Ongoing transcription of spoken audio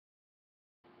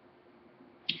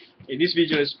This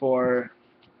video is for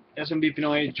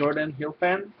SMBPinoy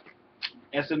JordanHillfan.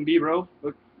 SMB, bro.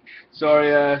 Look,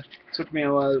 sorry, took me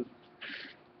a while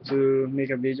to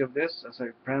make a video of this, as I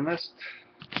promised.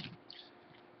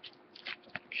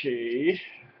 Okay,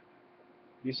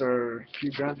 these are a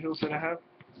few Grand Hills that I have.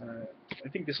 I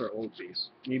think these are old days.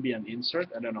 Maybe an insert,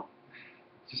 I don't know.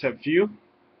 Just have few.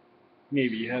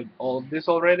 Maybe you have all of this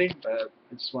already, but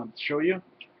I just want to show you.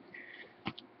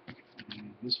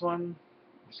 And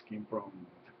this came from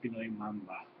Pinoy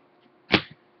Mamba.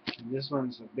 And this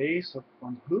one's a base of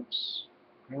on hoops.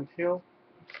 Grand Hill.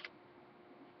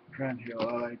 Grand Hill,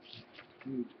 I like.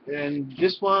 And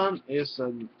this one is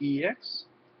an EX,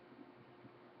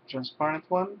 transparent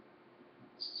one.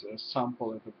 It's a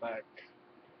sample at the back.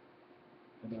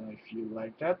 I don't know if you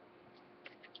like that.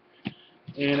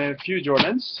 And a few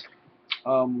Jordans.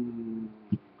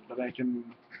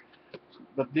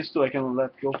 But these two I can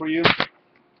let go for you.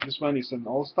 This one is an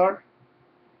All-Star.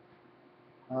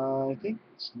 I think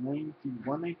it's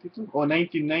 91, 92. Oh,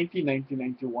 1990,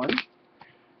 1991.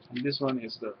 And this one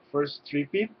is the first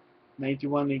three-peat.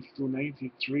 91, 92,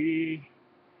 93.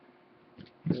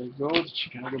 There you go, the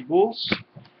Chicago Bulls.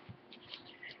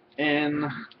 And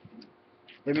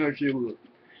let me know if you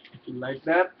like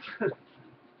that.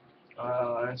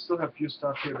 I still have a few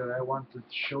stuff here that I want to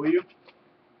show you.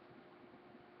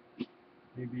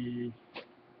 Maybe you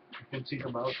can think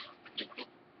about.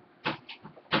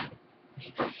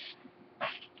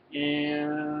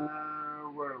 And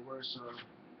where's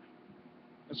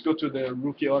let's go to the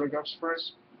rookie autographs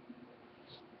first.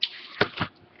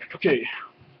 Okay,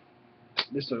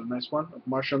 this is a nice one of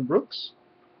Marshall Brooks.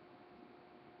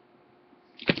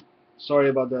 Sorry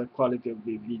about the quality of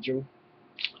the video.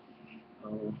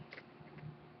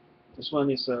 This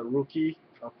one is a rookie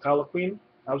of Queen,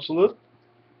 Absolute,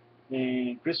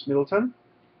 and Chris Middleton.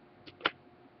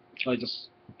 I just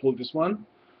pulled this one.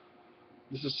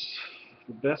 This is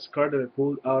the best card that I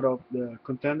pulled out of the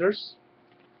contenders.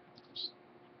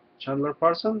 Chandler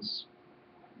Parsons.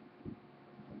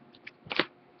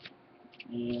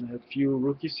 And a few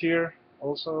rookies here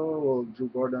also. Drew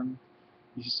Gordon.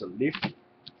 This is a Leaf.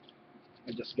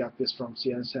 I just got this from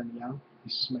CNSN Young.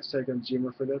 This is my second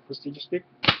Gmmer for that prestigious pick.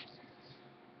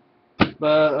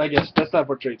 But I guess that's not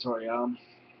for trade, sorry.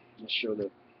 Let's show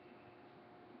that.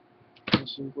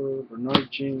 Bernard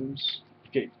James.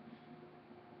 Okay.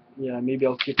 Yeah, maybe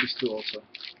I'll keep these two also.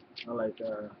 I like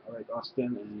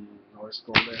Austin and Norris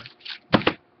Cole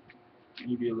there.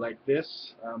 Maybe you like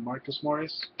this, Marcus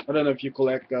Morris. I don't know if you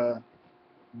collect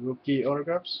rookie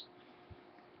autographs.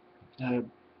 I have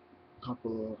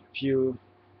few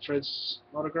Threads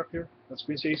autograph here. That's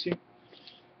Prince AC. I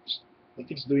think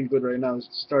he's doing good right now. He's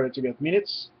started to get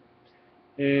minutes.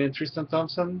 And Tristan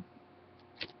Thompson.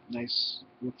 Nice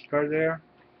rookie card there.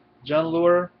 John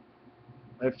Lure.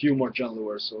 I have a few more John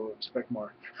Lure, so expect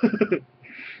more.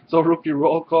 So rookie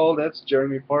roll call, that's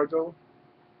Jeremy Pardo.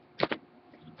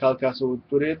 Cal Castro would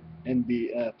put it and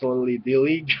be totally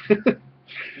D-League.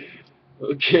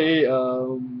 Okay,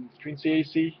 Prince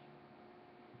AC.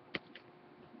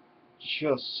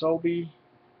 Just Selby.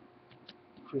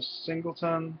 Chris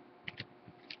Singleton.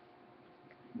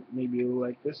 Maybe you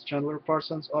like this Chandler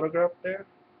Parsons autograph there.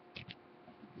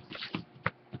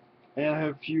 And I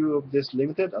have a few of this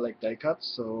limited. I like die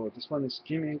cuts, so this one is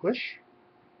Team English.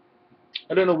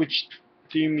 I don't know which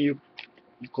team you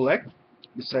collect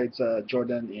besides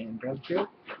Jordan and Grantfield,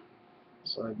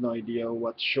 so I have no idea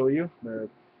what to show you, but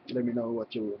let me know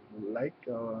what you like.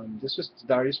 This is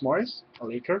Darius Morris, a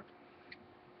Laker.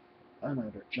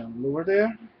 Another John Lure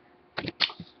there.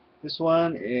 This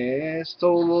one is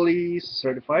totally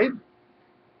certified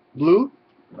blue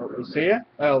or Isaiah.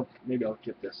 Maybe I'll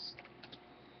keep this.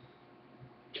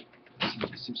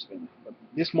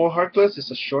 This more Heartless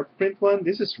is a short print one.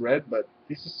 This is red, but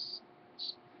this is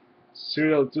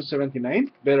serial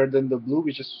 279, better than the blue,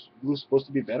 which is blue supposed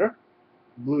to be better.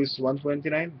 Blue is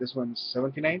 129. This one is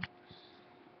 79.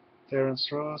 Terrence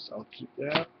Ross, I'll keep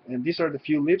that. And these are the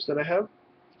few leaves that I have,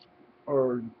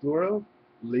 or plural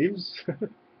leaves.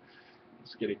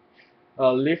 Just kidding.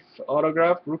 Leaf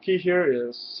autograph rookie here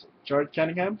is Jared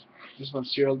Cunningham. This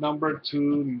one's serial number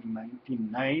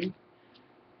 299.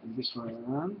 And this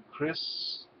one,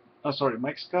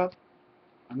 Mike Scott,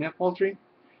 Annette Poultry.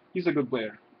 He's a good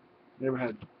player. Never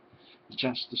had the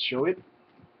chance to show it.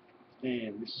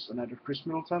 And this is another Chris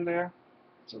Middleton there.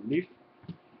 It's a Leaf.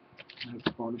 I have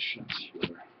the bonus shots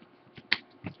here.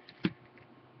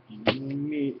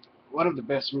 One of the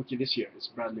best rookie this year is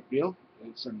Bradley Beal.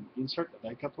 It's an insert, a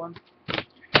die cut one.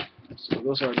 So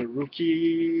those are the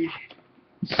rookies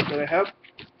that I have.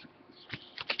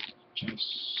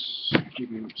 Just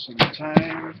give you some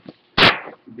time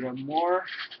to grab more.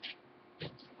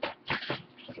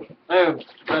 I have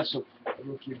lots of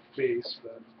rookie base,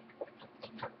 but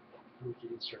rookie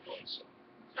insert also.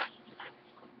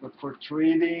 But for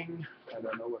trading, I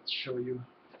don't know what to show you.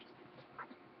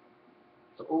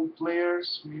 The old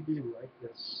players maybe like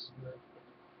this.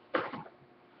 I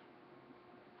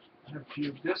have a few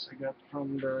of this I got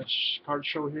from the card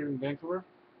show here in Vancouver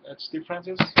at Steve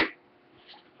Francis.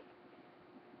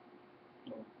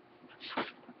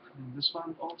 And this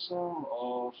one also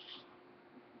of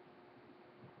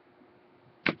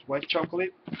white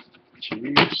chocolate,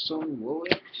 Jason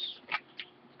Williams.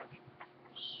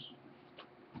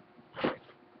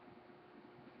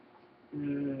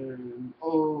 And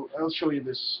oh, I'll show you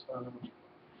this.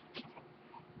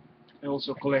 I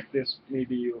also collect this.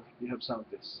 Maybe you have some of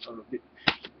this.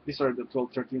 These are the 12,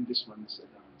 13. This one is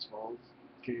 12.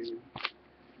 Okay,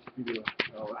 maybe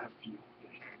I'll have a few.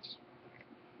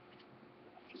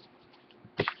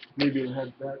 Maybe we'll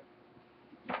have that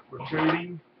for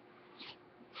trading.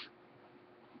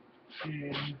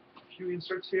 And a few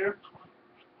inserts here.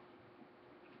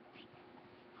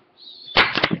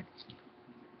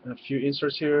 A few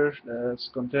inserts here. That's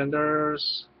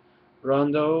Contenders,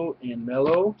 Rondo, and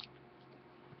Mellow.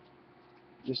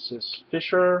 This is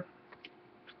Fisher.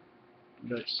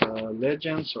 That's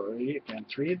Legends, sorry, I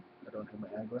can't read. I don't have my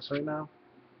eyeglass right now.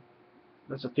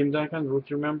 That's a Tim Duncan,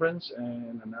 Rookie Remembrance,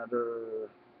 and another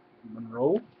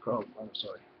Monroe. Oh,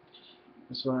 sorry.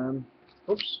 This one.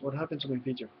 Oops, what happened to my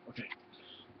video? Okay.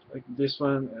 Like this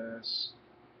one is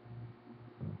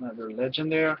another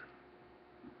Legend there.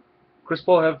 Chris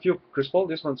Paul, I have a few Chris Paul.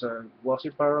 This one's a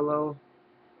glossy parallel.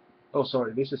 Oh,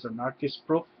 sorry, this is an artist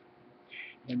proof.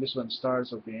 And this one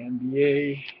Stars of the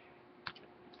NBA.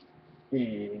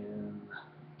 And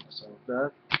so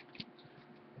that. I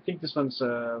think this one's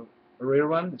a rare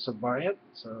one. It's a variant.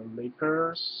 It's a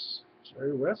Lakers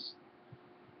Jerry West.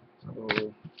 So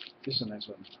this is a nice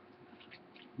one.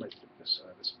 Might put this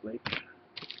plate.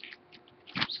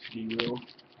 Steel.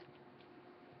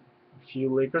 A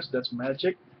few Lakers. That's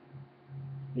Magic.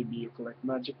 Maybe you collect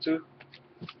Magic too.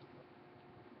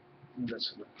 And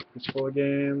that's Chris Paul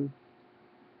again.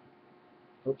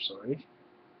 Oops, sorry.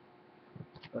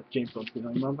 That came from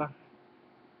Pinoy Mamba.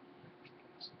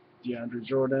 DeAndre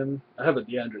Jordan. I have a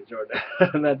DeAndre Jordan,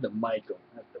 not the Michael,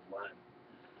 not the one.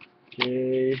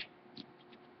 Okay.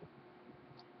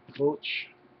 Coach.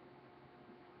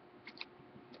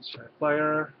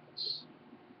 Flyer.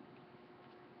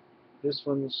 This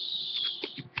one's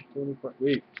 25.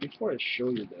 Wait, before I show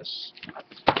you this,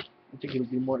 I think it'll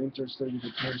be more interesting in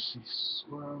the jerseys.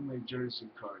 Where are my jersey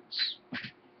cards?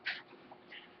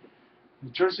 The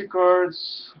jersey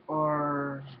cards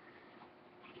are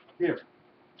here.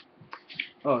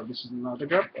 Oh, this is an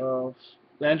autograph of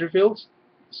Landry Fields,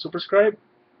 Superscribe.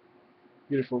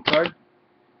 Beautiful card.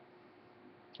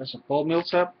 That's a Paul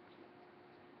Millsap,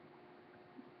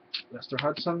 Lester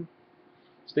Hudson,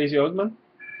 Stacey Ogman,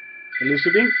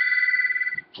 Elusive Ink.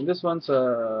 And this one's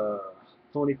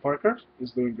Tony Parker.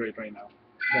 He's doing great right now.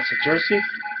 That's a jersey.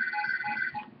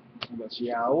 And that's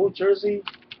Yao jersey.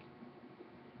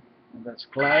 And that's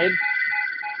Clyde.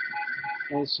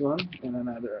 Nice one. And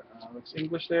another Alex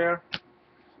English there.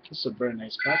 This is a very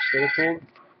nice patch that I pulled.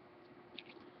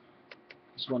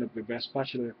 It's one of the best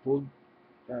patches that I pulled.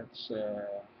 That's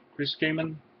Chris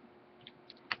Kaman.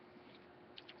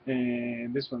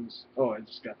 And this one's, oh, I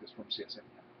just got this from CSM.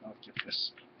 I'll keep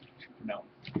this now.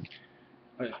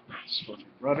 Oh, yeah, it's for my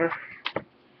brother.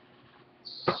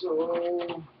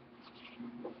 So,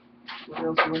 what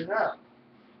else do I have?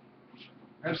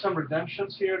 I have some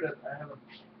redemptions here that I have a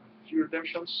few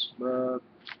redemptions, but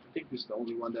I think this is the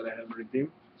only one that I have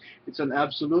redeemed. It's an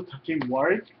absolute Hakim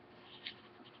Warrick.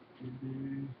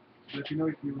 Maybe let me know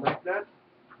if you like that.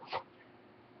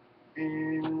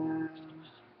 And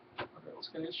what else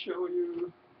can I show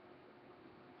you?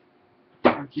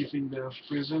 I'm keeping the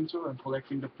Prism too. I'm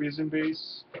collecting the Prism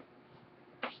base,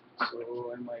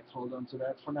 so I might hold on to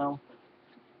that for now.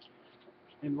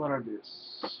 And what are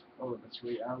these? Oh, that's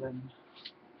Ray Allen.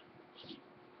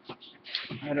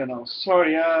 I don't know.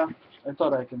 Sorry, I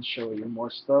thought I can show you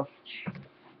more stuff,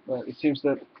 but it seems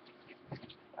that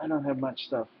I don't have much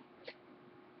stuff.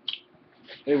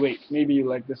 Hey, wait, maybe you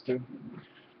like this too.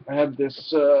 I have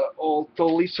this all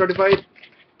totally certified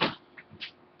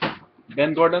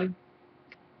Ben Gordon.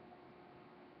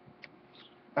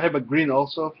 I have a green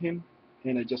also of him,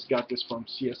 and I just got this from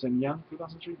CSN Young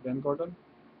 2003, Ben Gordon.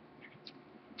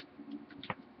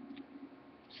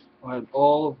 I have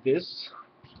all of this.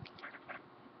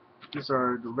 These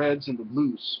are the reds and the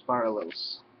blues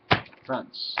parallels,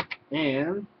 fronts.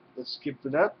 And let's skip to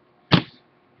that.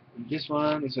 This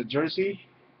one is a jersey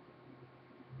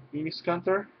Phoenix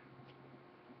Counter.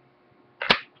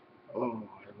 Oh,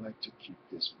 I'd like to keep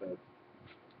this, but it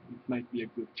might be a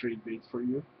good trade bait for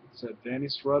you. It's a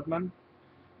Dennis Rodman.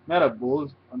 Not a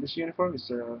bull on this uniform. It's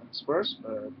a Spurs,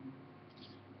 but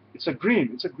it's a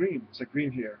green. It's a green. It's a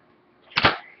green here.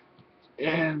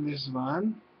 And this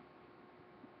one,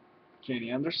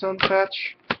 Kenny Anderson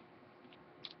patch.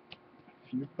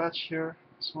 Few patch here.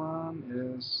 This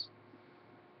one is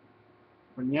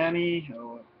Bargnani.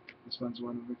 Oh, this one's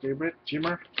one of my favorite.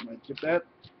 Jimmer, might get that.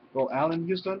 Well, Allen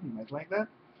Houston, you might like that.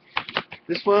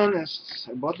 This one is,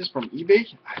 I bought this from eBay.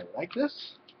 I like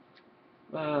this.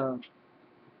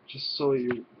 Just so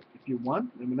if you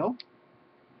want, let me know.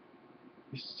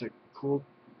 This is a cool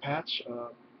patch.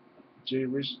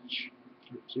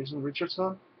 Jason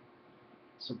Richardson.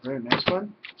 It's a very nice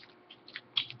one.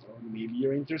 Maybe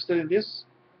you're interested in this.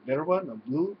 Better one, a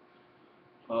blue.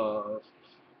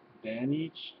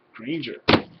 Danny Granger.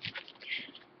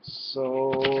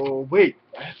 So wait,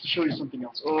 I have to show you something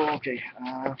else. Oh, okay.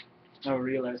 Now I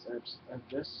realize I have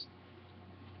this.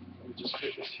 Let me just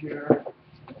put this here.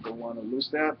 I don't want to lose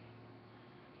that.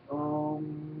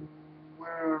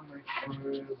 Where are my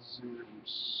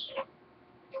prisms?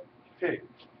 Okay.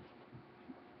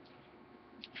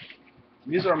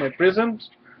 These are my prisms.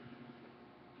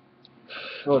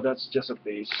 Oh, that's just a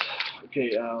base.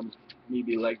 Okay,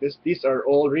 maybe like this. These are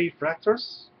all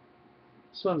refractors.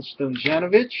 This one's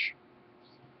Stojanovic,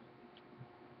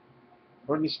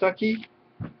 Rodney Stuckey,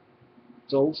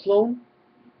 Joel Sloan,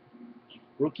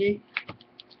 rookie,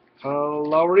 Kyle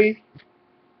Lowry.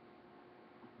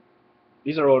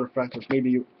 These are all refractors.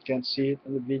 Maybe you can't see it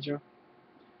in the video.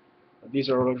 These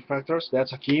are all refractors.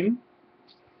 That's Hakeem.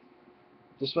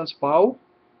 This one's Pau.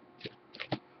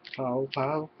 Pau.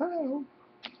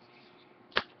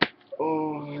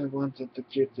 Oh, I wanted to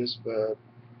keep this, but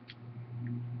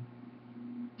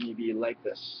maybe like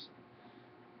this.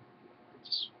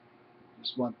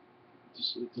 Just want to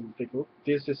take a look.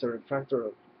 This is a refractor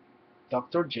of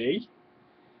Dr. J.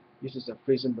 This is a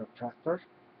prism refractor.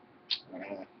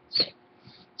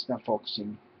 It's not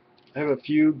focusing. I have a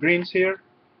few greens here.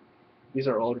 These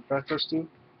are all refractors too.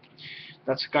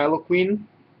 That's Kylo Quinn.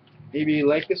 Maybe you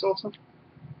like this also.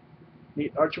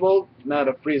 Neat Archibald, not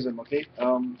a prism, okay?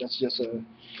 That's just a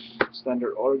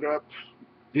standard autograph.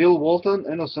 Bill Walton.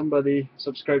 I know somebody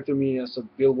subscribed to me as a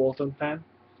Bill Walton fan,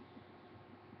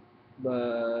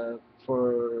 but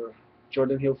for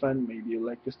Jordan Hill fan, maybe you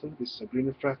like this too. This is a green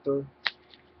refractor.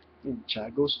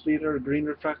 Chago Splitter, green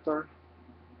refractor.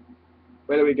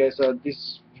 By the way, guys,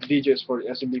 this video is for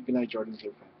SMBPinoy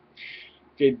JordanHillfan.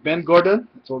 Okay, Ben Gordon.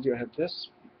 I told you I had this.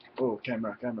 Oh,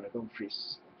 camera, don't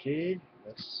freeze. Okay,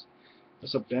 that's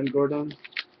a Ben Gordon.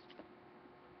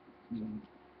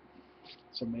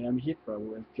 It's a Miami Heat. Probably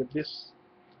will get this.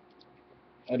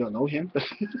 I don't know him, but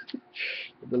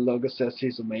the logo says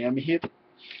he's a Miami Heat.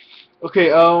 Okay,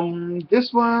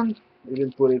 this one I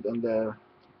didn't put it on the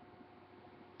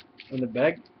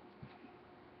bag.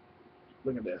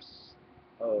 Look at this.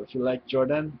 Oh, if you like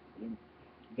Jordan,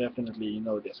 definitely you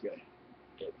know this guy.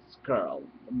 It's Carl,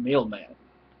 the mailman.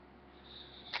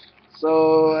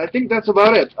 So I think that's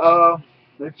about it. A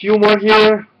few more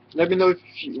here. Let me know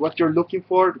what you're looking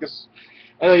for, because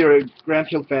I know you're a Grant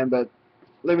Hill fan, but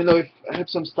let me know if I have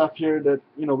some stuff here that,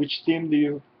 which team do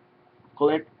you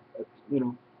collect,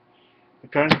 the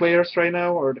current players right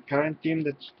now, or the current team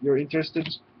that you're interested.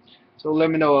 So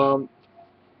let me know.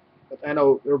 I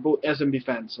know we're both SMB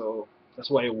fans, so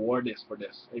that's why I wore this for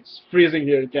this. It's freezing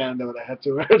here in Canada, but I had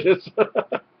to wear this.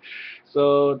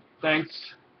 So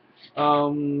thanks.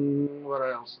 What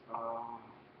else?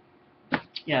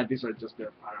 Yeah, these are just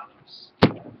their parallels.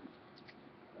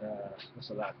 That's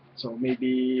a lot. So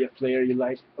maybe a player you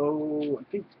like. Oh, I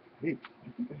think I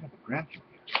have a grant here.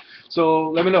 So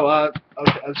let me know. I'll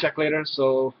check later.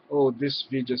 So this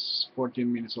video is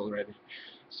 14 minutes already.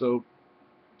 So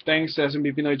thanks,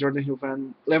 SMBPinoy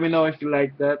JordanHillfan. Let me know if you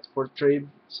like that for trade.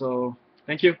 So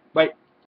thank you. Bye.